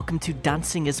welcome to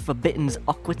Dancing is Forbidden's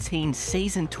Aqua Teen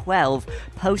Season 12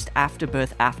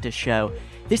 Post-Afterbirth Aftershow.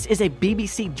 This is a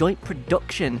BBC joint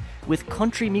production with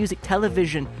Country Music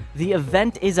Television. The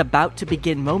event is about to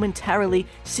begin momentarily.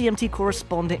 CMT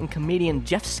correspondent and comedian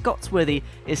Jeff Scotsworthy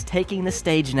is taking the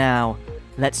stage now.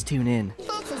 Let's tune in. This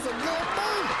is a good thing.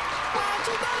 Why aren't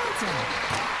you dancing?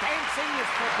 Dancing is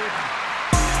forbidden.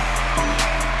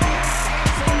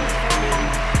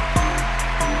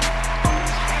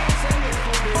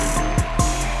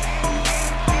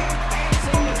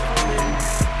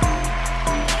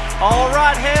 All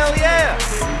right, hell yeah!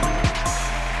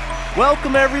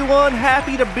 Welcome everyone,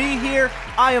 happy to be here.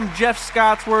 I am Jeff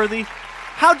Scotsworthy.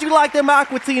 How'd you like them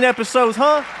Aqua Teen episodes,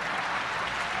 huh?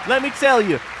 Let me tell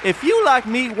you, if you like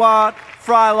Meatwad,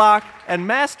 Frylock, and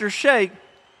Master Shake,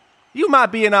 you might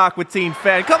be an Aqua Teen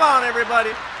fan. Come on, everybody.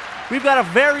 We've got a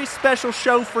very special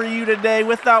show for you today.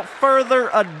 Without further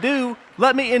ado,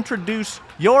 let me introduce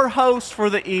your host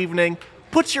for the evening.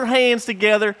 Put your hands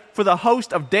together for the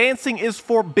host of Dancing is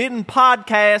Forbidden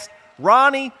podcast,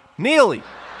 Ronnie Neely.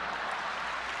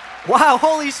 Wow,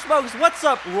 holy smokes. What's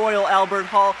up, Royal Albert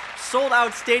Hall, sold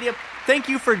out stadium? Thank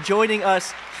you for joining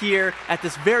us here at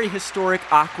this very historic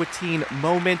Aqua Teen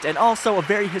moment, and also a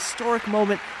very historic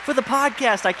moment for the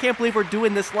podcast. I can't believe we're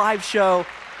doing this live show.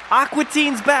 Aqua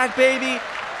Teen's back, baby.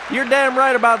 You're damn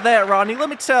right about that, Ronnie. Let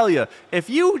me tell you, if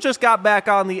you just got back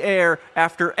on the air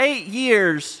after 8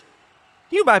 years,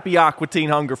 you might be Aqua Teen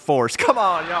Hunger Force. Come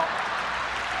on, y'all.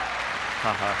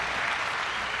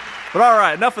 But all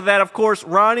right, enough of that. Of course,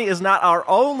 Ronnie is not our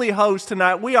only host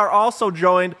tonight. We are also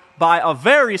joined by a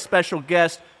very special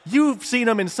guest. You've seen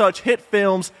him in such hit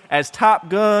films as Top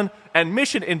Gun and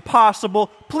Mission Impossible.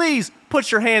 Please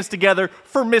put your hands together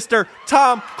for Mr.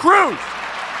 Tom Cruise.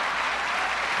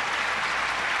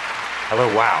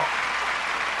 Hello, wow.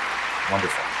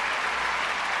 Wonderful.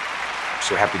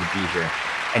 So happy to be here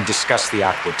and discuss the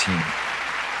Aqua Teen.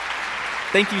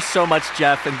 Thank you so much,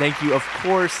 Jeff, and thank you, of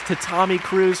course, to Tommy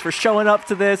Cruise for showing up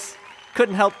to this.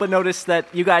 Couldn't help but notice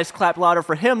that you guys clapped louder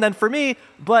for him than for me,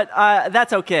 but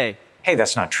that's okay. Hey,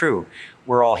 that's not true.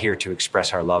 We're all here to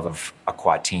express our love of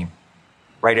Aqua Teen.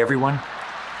 Right, everyone?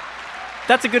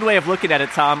 That's a good way of looking at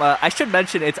it, Tom. I should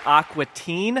mention it's Aqua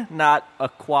Teen, not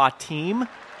Aqua Team,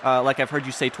 like I've heard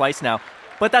you say twice now.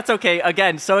 But that's okay.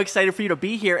 Again, so excited for you to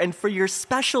be here and for your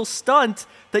special stunt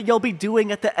that you'll be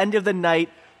doing at the end of the night.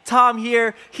 Tom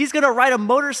here, he's going to ride a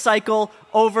motorcycle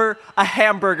over a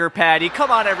hamburger patty. Come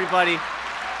on, everybody.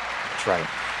 That's right.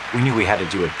 We knew we had to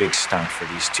do a big stunt for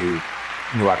these two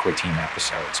new Aqua Teen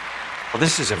episodes. Well,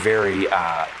 this is a very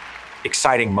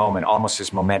exciting moment, almost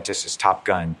as momentous as Top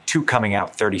Gun 2 coming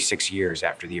out 36 years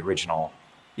after the original.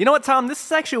 You know what, Tom? This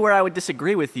is actually where I would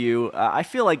disagree with you. I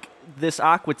feel like this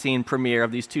Aqua Teen premiere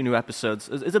of these two new episodes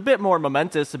is a bit more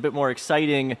momentous, a bit more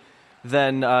exciting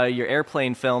than your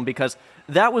Airplane film, because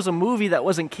that was a movie that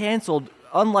wasn't canceled,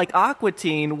 unlike Aqua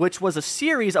Teen, which was a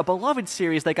series, a beloved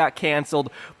series that got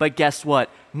canceled. But guess what?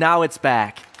 Now it's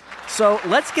back. So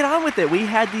let's get on with it. We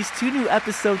had these two new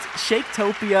episodes,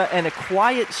 Shaketopia and A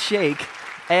Quiet Shake,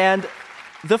 and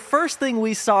the first thing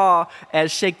we saw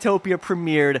as Shaketopia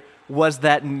premiered was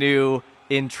that new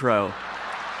intro.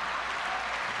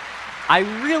 I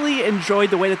really enjoyed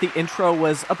the way that the intro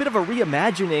was a bit of a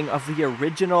reimagining of the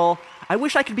original. I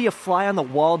wish I could be a fly on the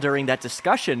wall during that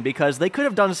discussion, because they could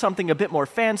have done something a bit more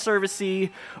fan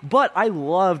servicey, but I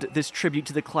loved this tribute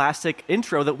to the classic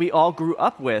intro that we all grew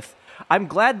up with. I'm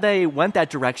glad they went that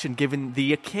direction given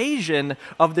the occasion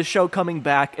of the show coming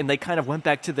back, and they kind of went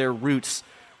back to their roots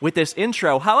with this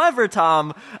intro. However,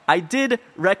 Tom, I did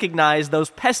recognize those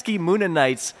pesky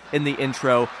Moonanites in the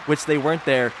intro, which they weren't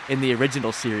there in the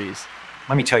original series.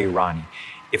 Let me tell you, Ronnie,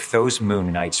 if those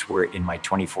Moonanites were in my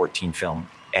 2014 film,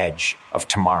 Edge of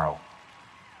Tomorrow,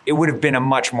 it would have been a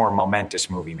much more momentous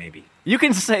movie, maybe. You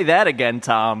can say that again,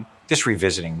 Tom. This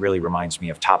revisiting really reminds me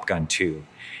of Top Gun 2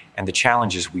 and the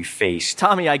challenges we faced.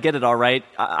 Tommy, I get it, all right.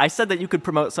 I said that you could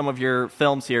promote some of your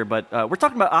films here, but we're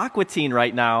talking about Aqua Teen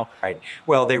right now. Right.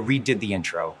 Well, they redid the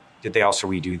intro. Did they also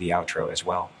redo the outro as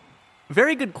well?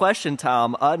 Very good question,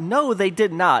 Tom. No, they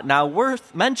did not. Now,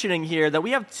 worth mentioning here that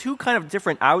we have two kind of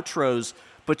different outros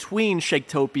between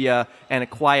Shaketopia and A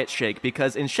Quiet Shake,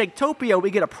 because in Shaketopia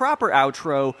we get a proper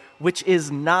outro, which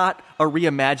is not a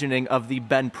reimagining of the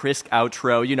Ben Prisk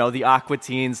outro. You know, the Aqua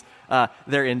Teens,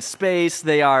 they're in space,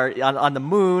 they are on the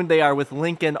moon, they are with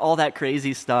Lincoln, all that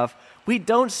crazy stuff. We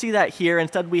don't see that here.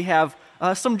 Instead, we have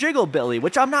some Jiggle-Billy,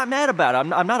 which I'm not mad about.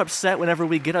 I'm not upset whenever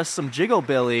we get us some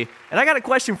Jiggle-Billy. And I got a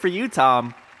question for you,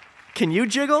 Tom. Can you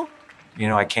jiggle? You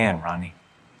know I can, Ronnie.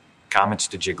 Comments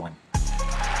to jiggling.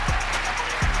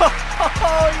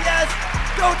 Oh, yes!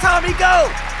 Go, Tommy,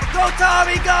 go! Go,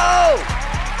 Tommy, go!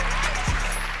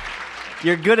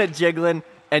 You're good at jiggling,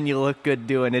 and you look good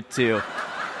doing it, too.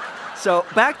 So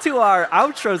back to our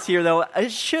outros here, though.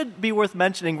 It should be worth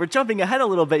mentioning, we're jumping ahead a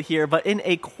little bit here, but in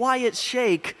a quiet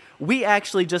shake, we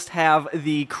actually just have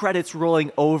the credits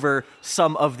rolling over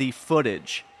some of the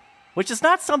footage, which is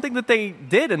not something that they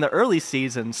did in the early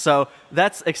seasons. So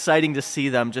that's exciting to see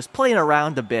them just playing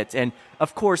around a bit and,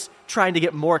 of course, trying to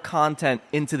get more content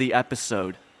into the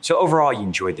episode. So overall, you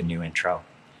enjoyed the new intro?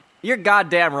 You're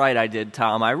goddamn right I did,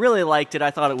 Tom. I really liked it.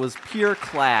 I thought it was pure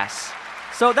class.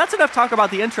 So that's enough talk about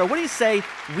the intro. What do you say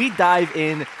we dive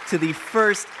in to the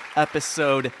first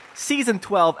episode, Season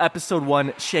 12, Episode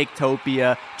 1,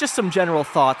 Shaketopia. Just some general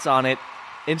thoughts on it.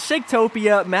 In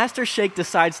Shaketopia, Master Shake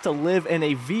decides to live in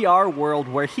a VR world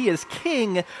where he is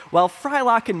king, while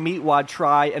Frylock and Meatwad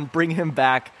try and bring him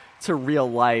back to real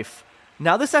life.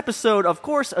 Now, this episode, of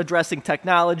course, addressing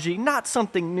technology, not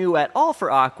something new at all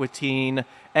for Aqua Teen,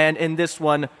 and in this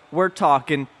one, we're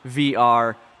talking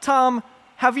VR. Tom,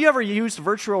 have you ever used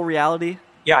virtual reality?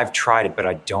 Yeah, I've tried it, but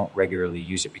I don't regularly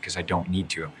use it because I don't need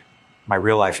to. My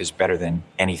real life is better than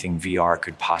anything VR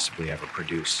could possibly ever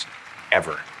produce.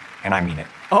 Ever. And I mean it.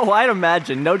 Oh, I'd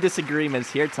imagine. No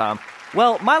disagreements here, Tom.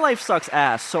 Well, my life sucks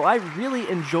ass, so I really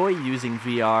enjoy using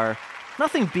VR.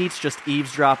 Nothing beats just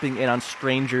eavesdropping in on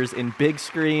strangers in big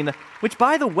screen, which,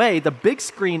 by the way, the big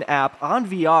screen app on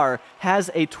VR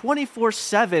has a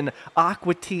 24/7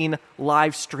 Aqua Teen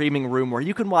live streaming room where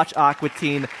you can watch Aqua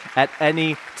Teen at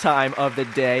any time of the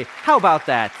day. How about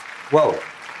that? Whoa,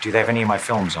 do they have any of my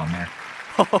films on there?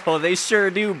 Oh, they sure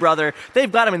do, brother.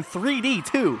 They've got them in 3D,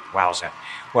 too. Wowza.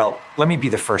 Well, let me be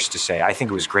the first to say, I think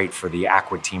it was great for the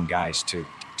Aqua Team guys to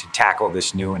tackle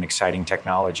this new and exciting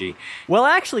technology. Well,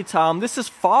 actually, Tom, this is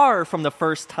far from the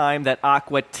first time that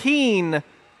Aqua Teen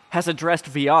has addressed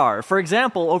VR. For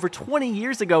example, over 20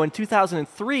 years ago in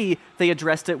 2003, they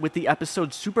addressed it with the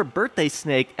episode Super Birthday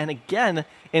Snake, and again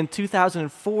in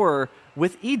 2004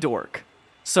 with eDork.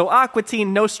 So Aqua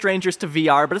Teen, no strangers to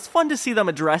VR, but it's fun to see them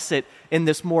address it in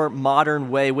this more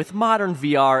modern way, with modern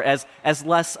VR as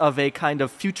less of a kind of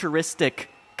futuristic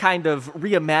kind of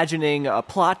reimagining a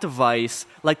plot device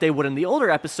like they would in the older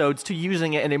episodes to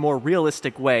using it in a more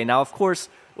realistic way. Now, of course,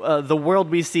 the world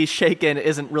we see shaken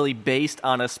isn't really based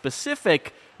on a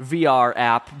specific VR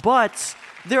app, but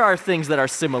there are things that are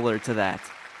similar to that.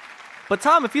 But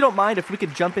Tom, if you don't mind, if we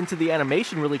could jump into the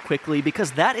animation really quickly,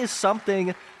 because that is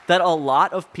something that a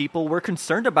lot of people were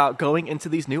concerned about going into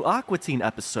these new Aqua Teen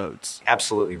episodes.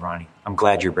 Absolutely, Ronnie. I'm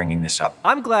glad you're bringing this up.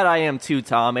 I'm glad I am too,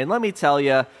 Tom, and let me tell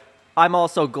you, I'm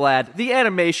also glad the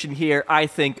animation here, I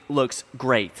think, looks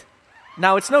great.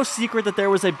 Now, it's no secret that there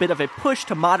was a bit of a push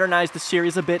to modernize the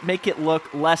series a bit, make it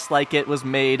look less like it was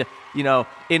made,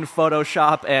 in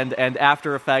Photoshop and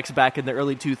After Effects back in the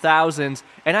early 2000s,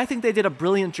 and I think they did a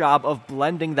brilliant job of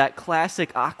blending that classic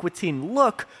Aqua Teen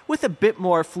look with a bit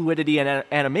more fluidity and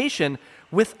animation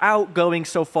without going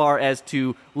so far as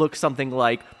to look something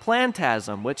like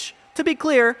Plantasm, which, to be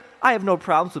clear, I have no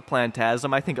problems with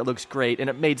Plantasm. I think it looks great, and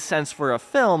it made sense for a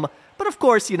film. But of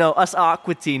course, us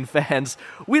Aqua Teen fans,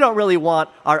 we don't really want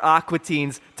our Aqua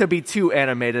Teens to be too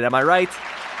animated, am I right?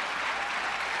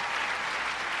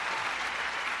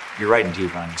 You're right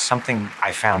indeed, Ronnie. Something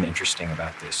I found interesting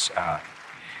about this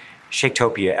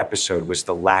Shaketopia episode was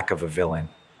the lack of a villain.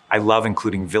 I love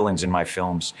including villains in my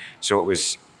films, so it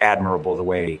was admirable the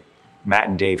way Matt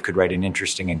and Dave could write an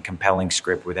interesting and compelling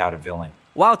script without a villain.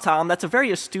 Wow, Tom, that's a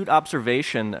very astute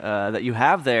observation that you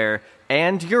have there.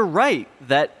 And you're right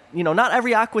that, not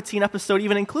every Aqua Teen episode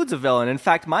even includes a villain. In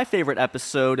fact, my favorite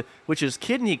episode, which is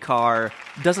Kidney Car,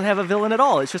 doesn't have a villain at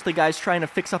all. It's just the guys trying to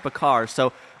fix up a car.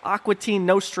 So Aqua Teen,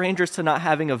 no strangers to not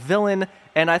having a villain.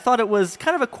 And I thought it was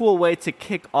kind of a cool way to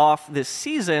kick off this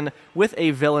season with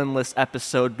a villainless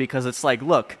episode because it's like,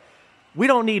 look, we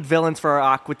don't need villains for our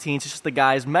Aqua Teens. It's just the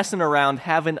guys messing around,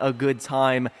 having a good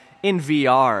time in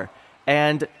VR.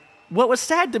 And what was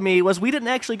sad to me was we didn't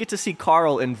actually get to see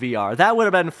Carl in VR. That would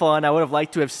have been fun. I would have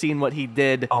liked to have seen what he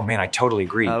did. Oh, man, I totally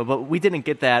agree. But we didn't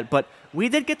get that. But we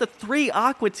did get the 3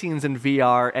 Aqua Teens in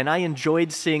VR, and I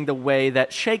enjoyed seeing the way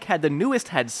that Shake had the newest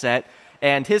headset,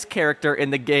 and his character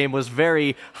in the game was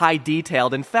very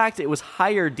high-detailed. In fact, it was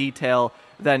higher detail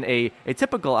than a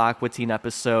typical Aqua Teen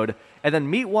episode. And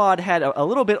then Meatwad had a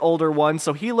little bit older one,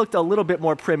 so he looked a little bit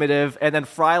more primitive. And then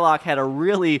Frylock had a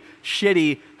really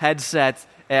shitty headset,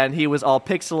 and he was all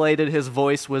pixelated. His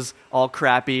voice was all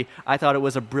crappy. I thought it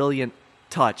was a brilliant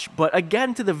touch. But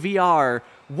again, to the VR,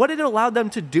 what it allowed them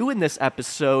to do in this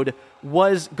episode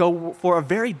was go for a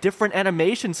very different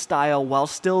animation style while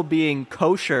still being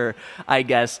kosher, I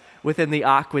guess, within the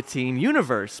Aqua Teen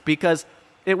universe. Because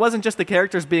it wasn't just the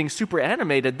characters being super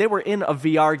animated. They were in a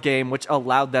VR game, which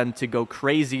allowed them to go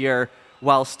crazier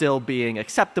while still being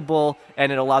acceptable,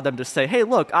 and it allowed them to say, hey,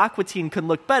 look, Aqua Teen can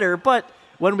look better, but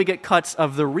when we get cuts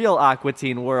of the real Aqua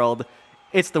Teen world,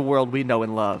 it's the world we know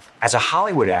and love. As a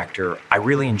Hollywood actor, I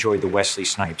really enjoyed the Wesley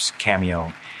Snipes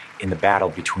cameo in the battle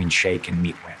between Shake and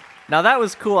Meatwind. Now, that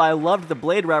was cool. I loved the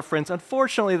Blade reference.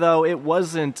 Unfortunately, though, it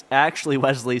wasn't actually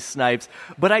Wesley Snipes.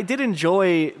 But I did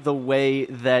enjoy the way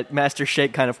that Master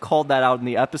Shake kind of called that out in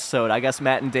the episode. I guess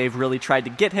Matt and Dave really tried to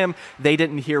get him. They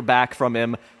didn't hear back from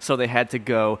him, so they had to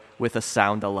go with a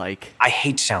sound alike. I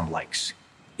hate sound likes.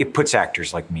 It puts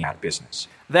actors like me out of business.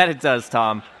 That it does,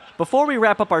 Tom. Before we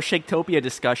wrap up our Shaketopia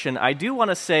discussion, I do want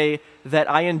to say that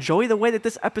I enjoy the way that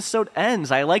this episode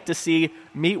ends. I like to see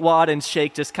Meatwad and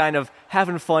Shake just kind of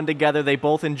having fun together. They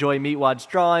both enjoy Meatwad's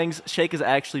drawings. Shake is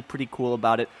actually pretty cool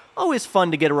about it. Always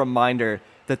fun to get a reminder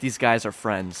that these guys are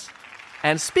friends.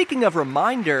 And speaking of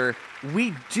reminder,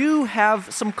 we do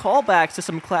have some callbacks to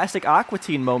some classic Aqua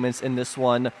Teen moments in this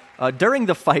one. During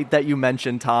the fight that you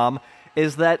mentioned, Tom,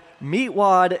 is that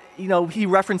Meatwad, he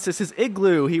references his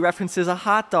igloo, he references a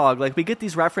hot dog. Like, we get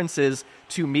these references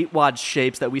to Meatwad's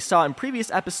shapes that we saw in previous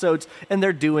episodes, and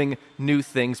they're doing new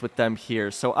things with them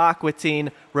here. So Aqua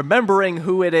Teen, remembering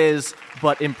who it is,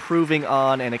 but improving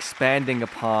on and expanding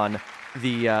upon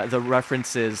the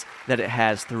references that it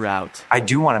has throughout. I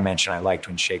do want to mention I liked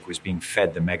when Shake was being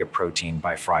fed the mega protein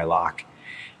by Frylock.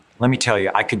 Let me tell you,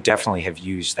 I could definitely have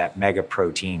used that mega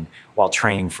protein while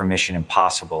training for Mission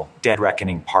Impossible, Dead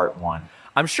Reckoning Part 1.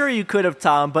 I'm sure you could have,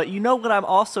 Tom, but you know what I'm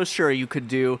also sure you could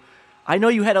do? I know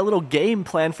you had a little game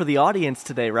planned for the audience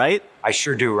today, right? I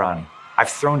sure do, Ronnie. I've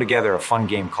thrown together a fun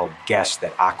game called Guess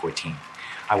That Aqua Teen.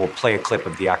 I will play a clip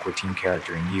of the Aqua Teen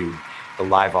character, and you, the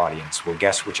live audience, will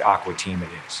guess which Aqua Team it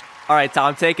is. All right,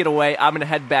 Tom, take it away. I'm going to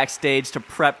head backstage to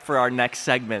prep for our next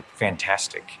segment.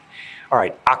 Fantastic. All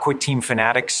right, Aqua Team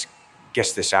fanatics,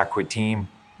 guess this Aqua Team.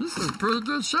 This is pretty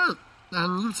good shit.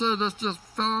 And you said this just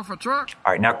fell off a truck?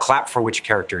 All right, now clap for which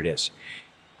character it is.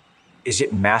 Is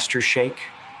it Master Shake?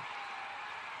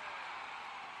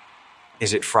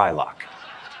 Is it Frylock?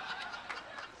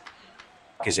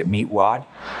 Is it Meatwad?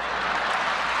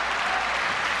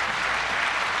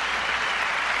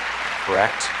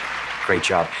 Correct. Great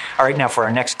job. All right, now for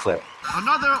our next clip.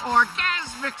 Another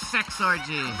orgasmic sex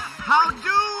orgy. How do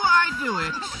I do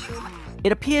it?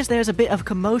 It appears there's a bit of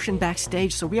commotion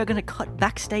backstage, so we are going to cut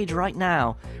backstage right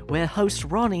now, where host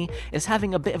Ronnie is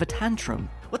having a bit of a tantrum.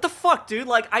 What the fuck, dude?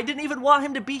 Like, I didn't even want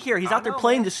him to be here. He's out there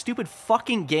playing this stupid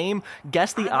fucking game,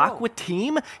 Guess the Aqua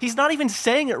Team. He's not even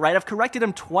saying it right. I've corrected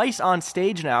him twice on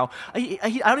stage now. I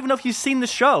don't even know if he's seen the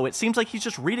show. It seems like he's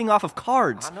just reading off of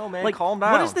cards. I know, man. Like, calm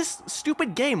down. What is this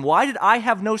stupid game? Why did I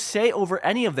have no say over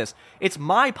any of this? It's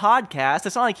my podcast.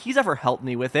 It's not like he's ever helped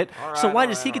me with it. So why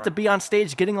does he get to be on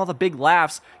stage getting all the big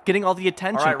laughs, getting all the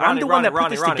attention? I'm the one that put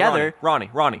this together.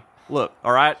 Ronnie, look,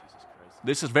 all right?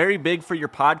 This is very big for your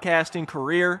podcasting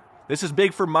career. This is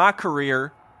big for my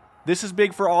career. This is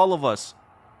big for all of us.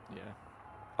 Yeah.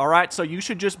 All right, so you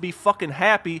should just be fucking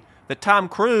happy that Tom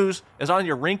Cruise is on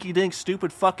your rinky-dink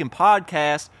stupid fucking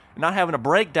podcast and not having a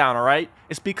breakdown, all right?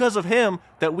 It's because of him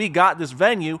that we got this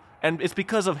venue, and it's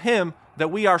because of him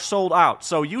that we are sold out.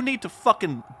 So you need to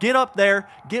fucking get up there,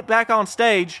 get back on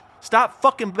stage, stop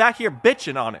fucking back here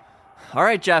bitching on it. All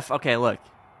right, Jeff, okay, look.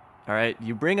 All right,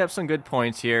 you bring up some good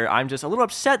points here. I'm just a little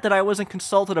upset that I wasn't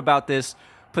consulted about this,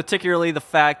 particularly the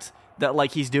fact that,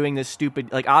 like, he's doing this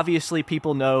stupid... Like, obviously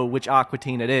people know which Aqua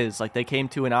Teen it is. Like, they came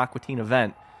to an Aqua Teen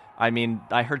event. I mean,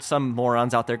 I heard some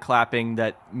morons out there clapping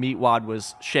that Meatwad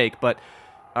was Shake, but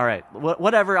all right,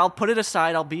 whatever. I'll put it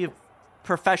aside. I'll be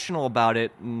professional about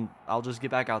it, and I'll just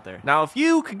get back out there. Now, if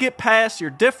you could get past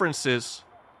your differences,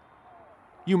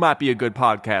 you might be a good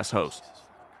podcast host.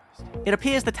 It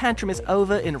appears the tantrum is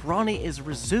over and Ronnie is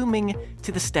resuming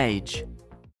to the stage.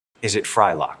 Is it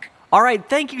Frylock? All right,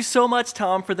 thank you so much,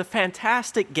 Tom, for the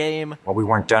fantastic game. Well, we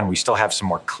weren't done. We still have some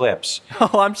more clips.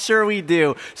 Oh, I'm sure we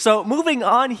do. So moving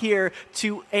on here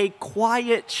to A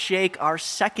Quiet Shake, our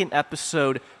second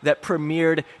episode that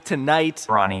premiered tonight.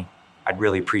 Ronnie, I'd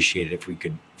really appreciate it if we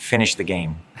could finish the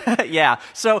game. Yeah,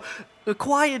 so A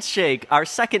Quiet Shake, our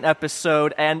second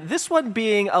episode, and this one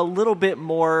being a little bit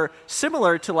more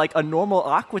similar to like a normal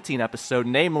Aqua Teen episode,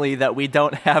 namely that we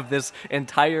don't have this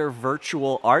entire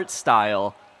virtual art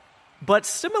style. But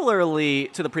similarly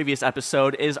to the previous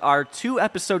episode is our two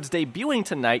episodes debuting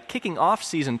tonight, kicking off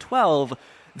Season 12.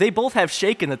 They both have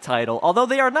Shake in the title, although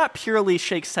they are not purely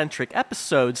Shake-centric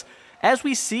episodes, as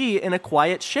we see in A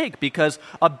Quiet Shake, because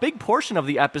a big portion of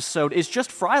the episode is just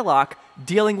Frylock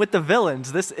dealing with the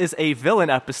villains. This is a villain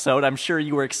episode. I'm sure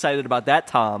you were excited about that,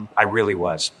 Tom. I really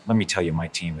was. Let me tell you, my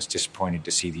team was disappointed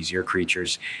to see these ear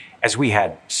creatures, as we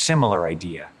had similar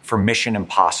idea for Mission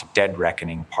Impossible Dead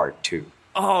Reckoning Part 2.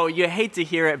 Oh, you hate to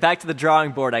hear it. Back to the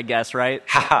drawing board, I guess, right?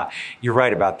 Haha, you're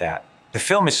right about that. The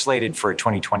film is slated for a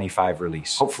 2025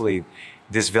 release. Hopefully,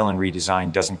 this villain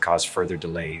redesign doesn't cause further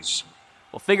delays.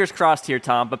 Well, fingers crossed here,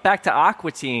 Tom. But back to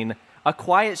Aqua Teen. A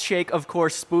Quiet Shake, of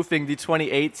course, spoofing the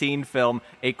 2018 film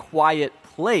A Quiet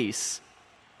Place,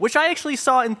 which I actually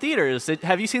saw in theaters.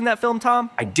 Have you seen that film, Tom?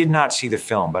 I did not see the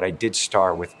film, but I did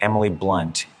star with Emily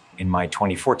Blunt in my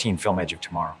 2014 film Edge of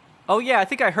Tomorrow. Oh, yeah, I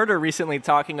think I heard her recently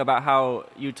talking about how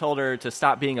you told her to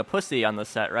stop being a pussy on the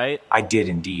set, right? I did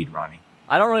indeed, Ronnie.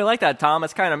 I don't really like that, Tom.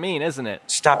 It's kind of mean, isn't it?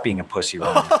 Stop being a pussy,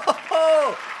 Ronnie.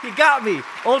 Oh, you got me.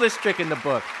 Oldest trick in the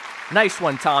book. Nice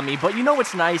one, Tommy. But you know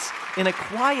what's nice? In A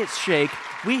Quiet Shake,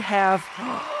 we have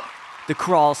the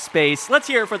crawl space. Let's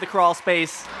hear it for the crawl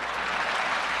space.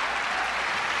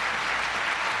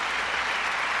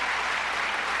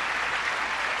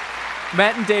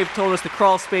 Matt and Dave told us the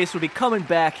crawl space would be coming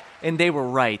back, and they were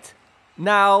right.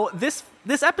 Now, this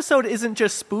episode isn't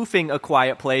just spoofing A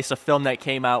Quiet Place, a film that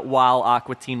came out while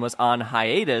Aqua Teen was on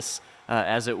hiatus,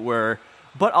 as it were,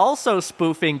 but also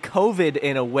spoofing COVID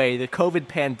in a way, the COVID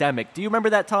pandemic. Do you remember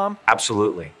that, Tom?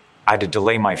 Absolutely. I had to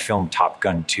delay my film Top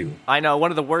Gun 2. I know,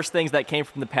 one of the worst things that came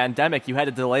from the pandemic, you had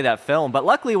to delay that film, but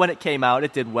luckily when it came out,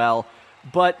 it did well.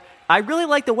 But I really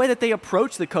like the way that they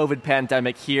approached the COVID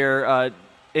pandemic here,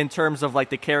 in terms of like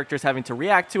the characters having to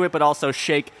react to it, but also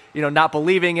Shake, not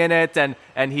believing in it,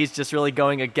 and he's just really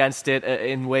going against it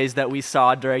in ways that we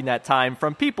saw during that time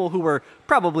from people who were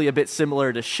probably a bit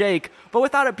similar to Shake, but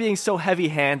without it being so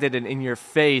heavy-handed and in your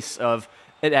face of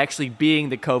it actually being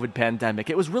the COVID pandemic.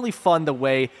 It was really fun the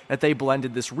way that they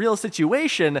blended this real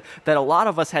situation that a lot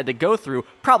of us had to go through,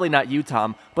 probably not you,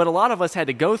 Tom, but a lot of us had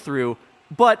to go through,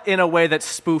 but in a way that's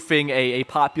spoofing a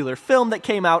popular film that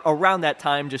came out around that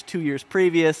time, just 2 years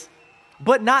previous.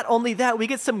 But not only that, we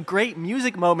get some great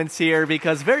music moments here,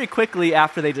 because very quickly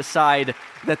after they decide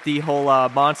that the whole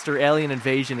monster alien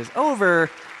invasion is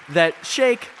over, that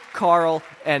Shake, Carl,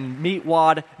 and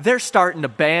Meatwad, they're starting a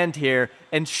band here,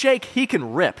 and Shake, he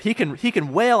can rip. He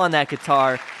can wail on that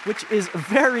guitar, which is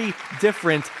very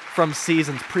different from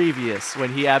seasons previous,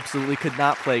 when he absolutely could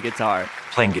not play guitar.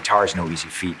 Playing guitar is no easy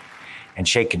feat, and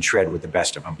Shake can shred with the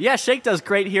best of them. Yeah, Shake does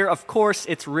great here. Of course,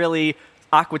 it's really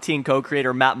Aqua Teen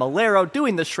co-creator Matt Malero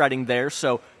doing the shredding there,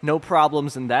 so no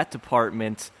problems in that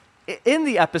department. In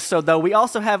the episode, though, we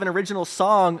also have an original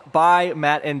song by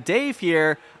Matt and Dave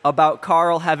here about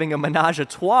Carl having a menage a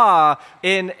trois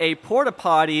in a porta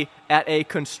potty at a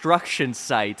construction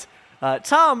site.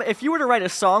 Tom, if you were to write a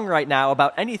song right now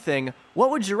about anything, what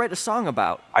would you write a song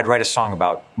about? I'd write a song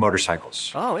about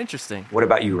motorcycles. Oh, interesting. What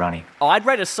about you, Ronnie? Oh, I'd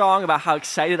write a song about how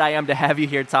excited I am to have you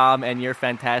here, Tom, and your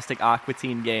fantastic Aqua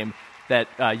Teen game that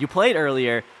you played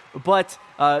earlier. But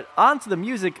on to the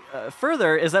music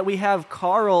further is that we have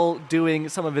Carl doing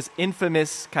some of his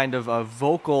infamous kind of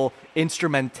vocal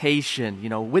instrumentation,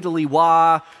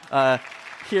 widdly-wah.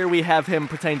 Here we have him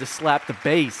pretending to slap the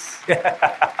bass.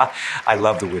 I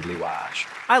love the widdly-wash.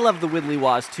 I love the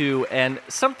widdly-wahs too, and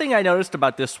something I noticed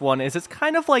about this one is it's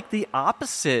kind of like the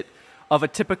opposite of a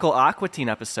typical Aqua Teen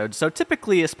episode. So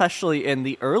typically, especially in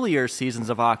the earlier seasons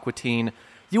of Aqua Teen,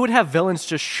 you would have villains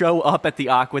just show up at the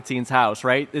Aqua Teen's house,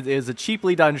 right? It is a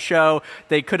cheaply done show.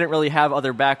 They couldn't really have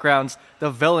other backgrounds.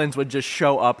 The villains would just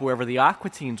show up wherever the Aqua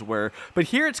Teens were. But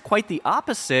here it's quite the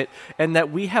opposite, in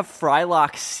that we have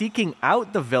Frylock seeking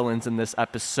out the villains in this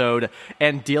episode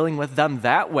and dealing with them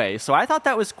that way. So I thought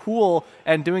that was cool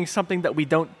and doing something that we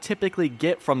don't typically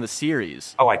get from the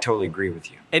series. Oh, I totally agree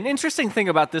with you. An interesting thing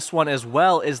about this one as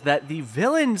well is that the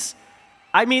villains,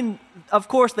 I mean, of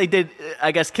course they did,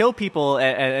 I guess, kill people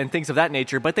and things of that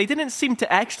nature, but they didn't seem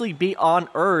to actually be on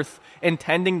Earth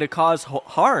intending to cause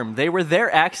harm. They were there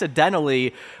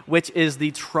accidentally, which is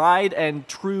the tried and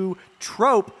true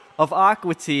trope of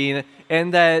Aqua Teen,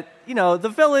 and that,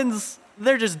 the villains,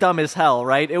 they're just dumb as hell,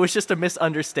 right? It was just a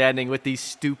misunderstanding with these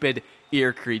stupid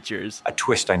ear creatures. A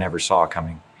twist I never saw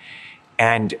coming.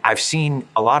 And I've seen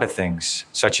a lot of things,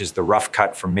 such as the rough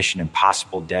cut from Mission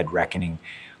Impossible Dead Reckoning,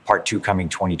 Part 2 coming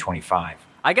 2025.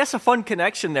 I guess a fun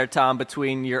connection there, Tom,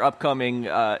 between your upcoming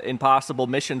Impossible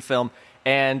Mission film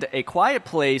and A Quiet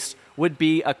Place would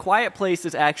be A Quiet Place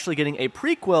is actually getting a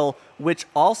prequel, which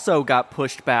also got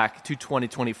pushed back to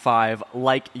 2025,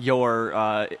 like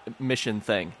your Mission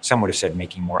thing. Some would have said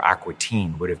making more Aqua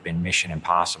Teen would have been Mission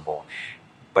Impossible.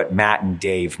 but Matt and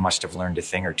Dave must have learned a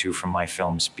thing or two from my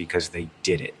films because they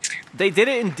did it. They did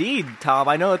it indeed, Tom.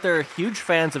 I know that they're huge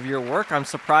fans of your work. I'm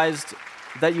surprised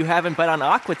that you haven't been on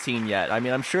Aqua Teen yet. I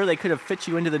mean, I'm sure they could have fit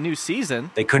you into the new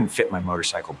season. They couldn't fit my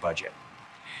motorcycle budget.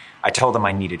 I told them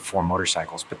I needed 4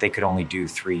 motorcycles, but they could only do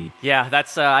 3. Yeah,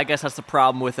 that's I guess that's the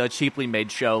problem with a cheaply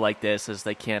made show like this, is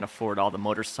they can't afford all the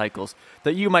motorcycles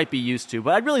that you might be used to.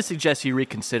 But I'd really suggest you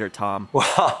reconsider, Tom.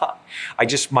 Well, I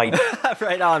just might.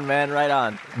 Right on, man, right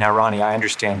on. Now, Ronnie, I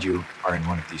understand you are in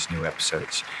one of these new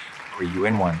episodes. Were you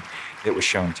in one that was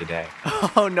shown today?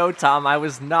 Oh no, Tom, I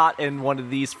was not in one of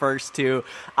these first 2.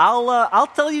 I'll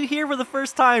tell you here for the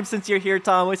first time since you're here,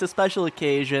 Tom. It's a special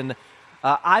occasion.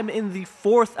 I'm in the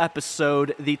 4th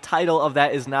episode. The title of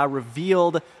that is now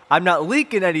revealed. I'm not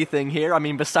leaking anything here. I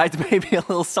mean, besides maybe a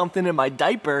little something in my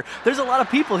diaper. There's a lot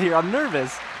of people here. I'm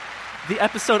nervous. The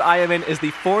episode I am in is the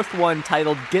 4th one,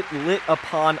 titled Get Lit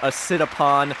Upon a Sit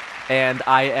Upon, and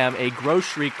I am a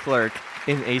grocery clerk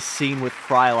in a scene with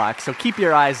Frylock, so keep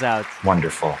your eyes out.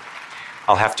 Wonderful.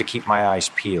 I'll have to keep my eyes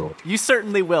peeled. You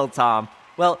certainly will, Tom.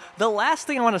 Well, the last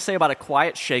thing I want to say about A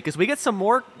Quiet Shake is we get some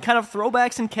more kind of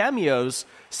throwbacks and cameos,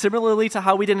 similarly to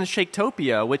how we did in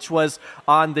Shaketopia, which was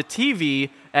on the TV.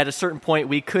 At a certain point,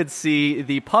 we could see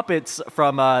the puppets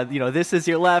from, This Is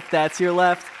Your Left, That's Your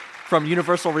Left, from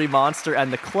Universal Remonster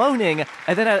and the cloning.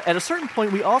 And then at a certain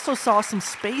point, we also saw some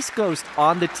Space Ghost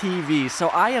on the TV. So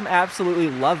I am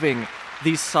absolutely loving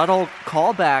these subtle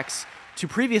callbacks to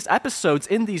previous episodes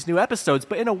in these new episodes,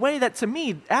 but in a way that to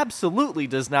me absolutely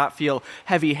does not feel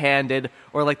heavy-handed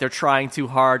or like they're trying too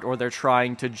hard or they're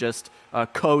trying to just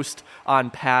coast on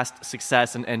past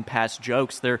success and past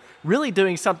jokes. They're really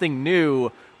doing something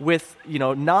new with,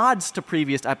 nods to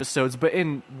previous episodes, but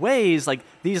in ways like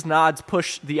these nods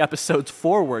push the episodes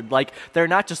forward. Like they're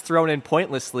not just thrown in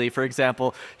pointlessly. For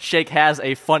example, Shake has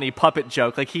a funny puppet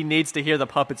joke. Like he needs to hear the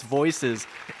puppets' voices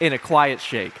in A Quiet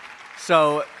Shake.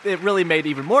 So it really made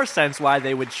even more sense why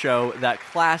they would show that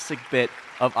classic bit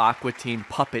of Aqua Teen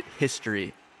puppet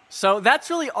history. So that's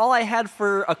really all I had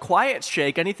for A Quiet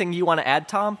Shake. Anything you want to add,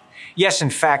 Tom? Yes, in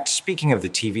fact, speaking of the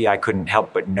TV, I couldn't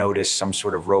help but notice some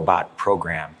sort of robot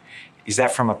program. Is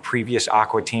that from a previous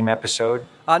Aqua Team episode?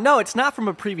 No, it's not from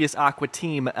a previous Aqua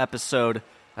Team episode,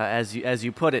 as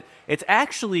you put it. It's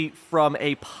actually from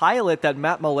a pilot that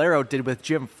Matt Malero did with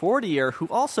Jim Fortier, who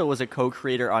also was a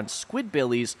co-creator on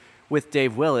Squidbillies with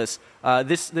Dave Willis.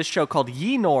 This show called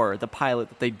Yenor, the pilot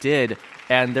that they did,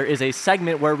 and there is a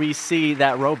segment where we see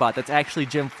that robot that's actually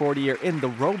Jim Fortier in the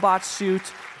robot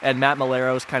suit, and Matt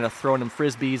Malero's kind of throwing him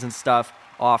frisbees and stuff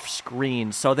off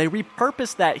screen. So they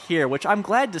repurposed that here, which I'm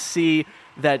glad to see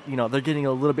that, they're getting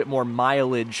a little bit more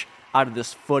mileage out of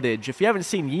this footage. If you haven't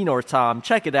seen Yenor, Tom,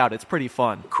 check it out. It's pretty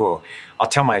fun. Cool. I'll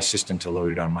tell my assistant to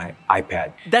load it on my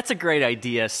iPad. That's a great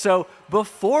idea. So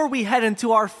before we head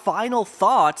into our final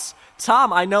thoughts,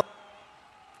 Tom, I know...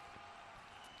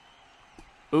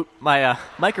 Oop, my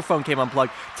microphone came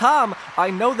unplugged. Tom, I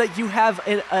know that you have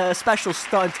a special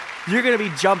stunt. You're going to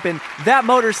be jumping that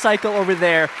motorcycle over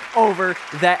there, over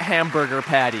that hamburger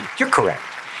patty. You're correct.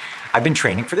 I've been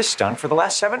training for this stunt for the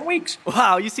last 7 weeks.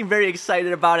 Wow, you seem very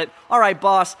excited about it. All right,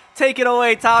 boss, take it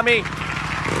away, Tommy. There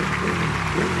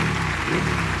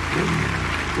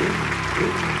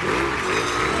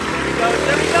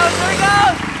he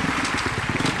goes.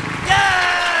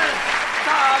 Yes!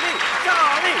 Tommy!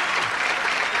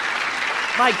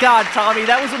 My God, Tommy,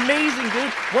 that was amazing,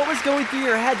 dude. What was going through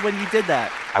your head when you did that?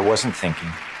 I wasn't thinking.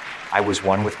 I was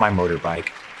one with my motorbike.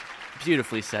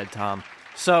 Beautifully said, Tom.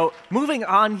 So, moving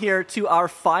on here to our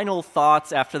final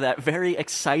thoughts after that very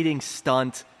exciting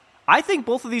stunt. I think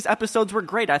both of these episodes were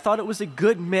great. I thought it was a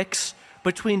good mix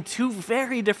between 2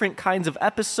 very different kinds of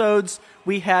episodes.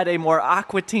 We had a more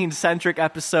Aqua Teen-centric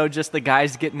episode, just the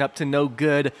guys getting up to no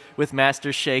good with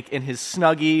Master Shake in his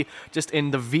Snuggie, just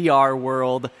in the VR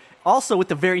world. Also with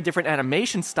the very different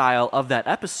animation style of that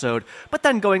episode, but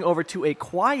then going over to A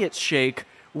Quiet Shake,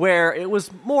 where it was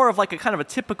more of like a kind of a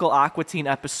typical Aqua Teen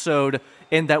episode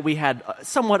in that we had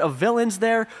somewhat of villains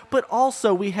there, but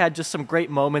also we had just some great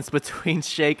moments between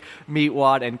Shake,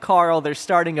 Meatwad, and Carl. They're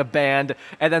starting a band,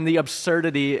 and then the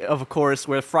absurdity, of course,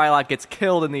 where Frylock gets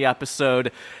killed in the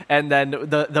episode, and then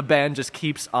the band just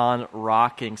keeps on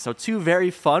rocking. So 2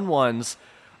 very fun ones.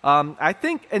 I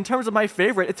think in terms of my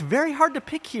favorite, it's very hard to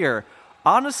pick here.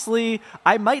 Honestly,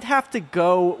 I might have to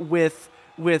go with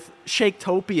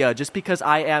Shaketopia, just because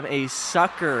I am a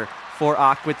sucker for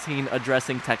Aqua Teen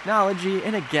addressing technology,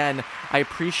 and again, I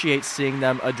appreciate seeing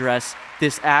them address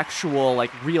this actual,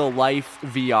 like, real-life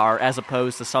VR, as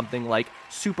opposed to something like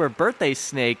Super Birthday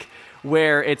Snake,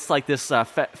 where it's like this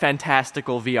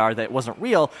fantastical VR that wasn't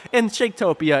real. In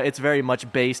Shaketopia, it's very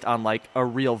much based on like a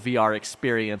real VR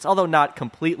experience, although not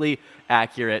completely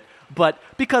accurate. But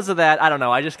because of that, I don't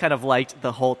know, I just kind of liked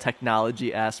the whole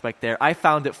technology aspect there. I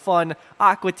found it fun.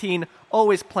 Aqua Teen,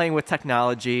 always playing with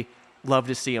technology. Love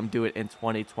to see him do it in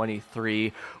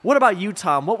 2023. What about you,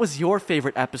 Tom? What was your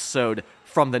favorite episode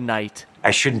from the night?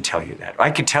 I shouldn't tell you that. I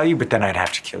could tell you, but then I'd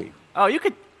have to kill you. Oh, you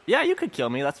could kill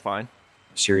me. That's fine.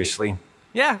 Seriously?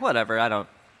 Yeah, whatever. I don't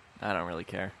really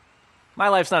care. My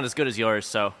life's not as good as yours,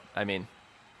 so, I mean,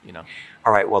 you know.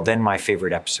 All right, well, then my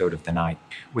favorite episode of the night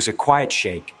was A Quiet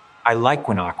Shake. I like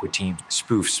when Aqua Teen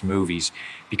spoofs movies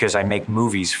because I make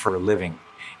movies for a living.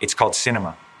 It's called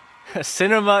cinema.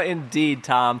 Cinema indeed,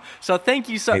 Tom. So thank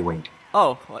you so... Hey, wait.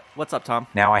 Oh, what's up, Tom?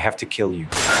 Now I have to kill you.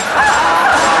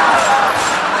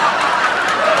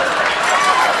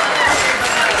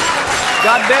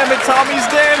 God damn it, Tommy's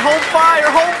dead. Hold fire,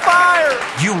 hold fire.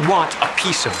 You want a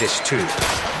piece of this too.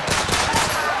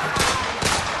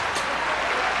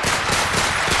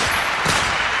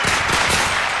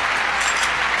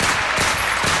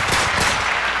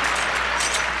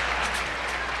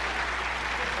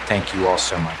 Thank you all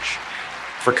so much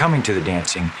for coming to the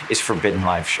Dancing is Forbidden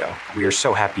live show. We are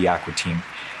so happy Aqua Teen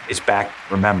is back.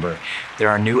 Remember, there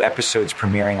are new episodes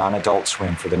premiering on Adult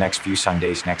Swim for the next few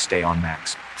Sundays, next day on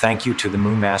Max. Thank you to the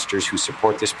Moon Masters who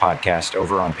support this podcast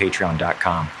over on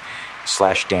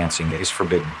patreon.com/dancing is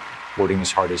forbidden, working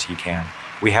as hard as he can.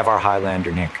 We have our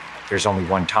Highlander Nick. There's only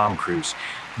one Tom Cruise,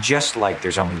 just like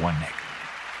there's only one Nick.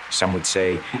 Some would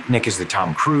say Nick is the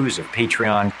Tom Cruise of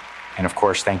Patreon. And of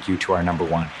course, thank you to our number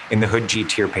one in the Hood G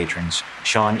tier patrons,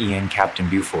 Sean, Ian, Captain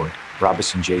Buford,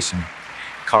 Robinson, Jason,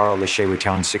 Carl,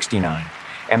 Leshewitown 69,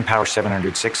 Empower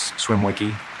 706,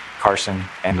 Swimwiki, Carson,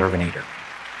 and Lurvinator.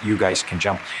 You guys can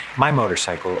jump my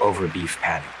motorcycle over a beef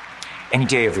patty. Any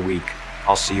day of the week.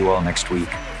 I'll see you all next week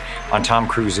on Tom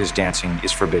Cruise's Dancing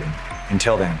is Forbidden.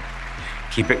 Until then,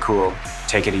 keep it cool,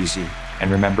 take it easy,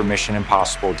 and remember Mission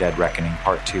Impossible Dead Reckoning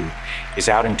Part 2 is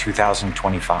out in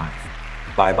 2025.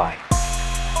 Bye-bye.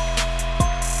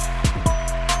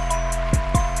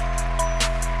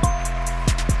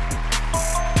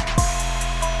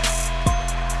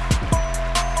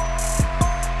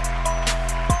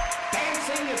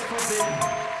 Dancing is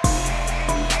forbidden.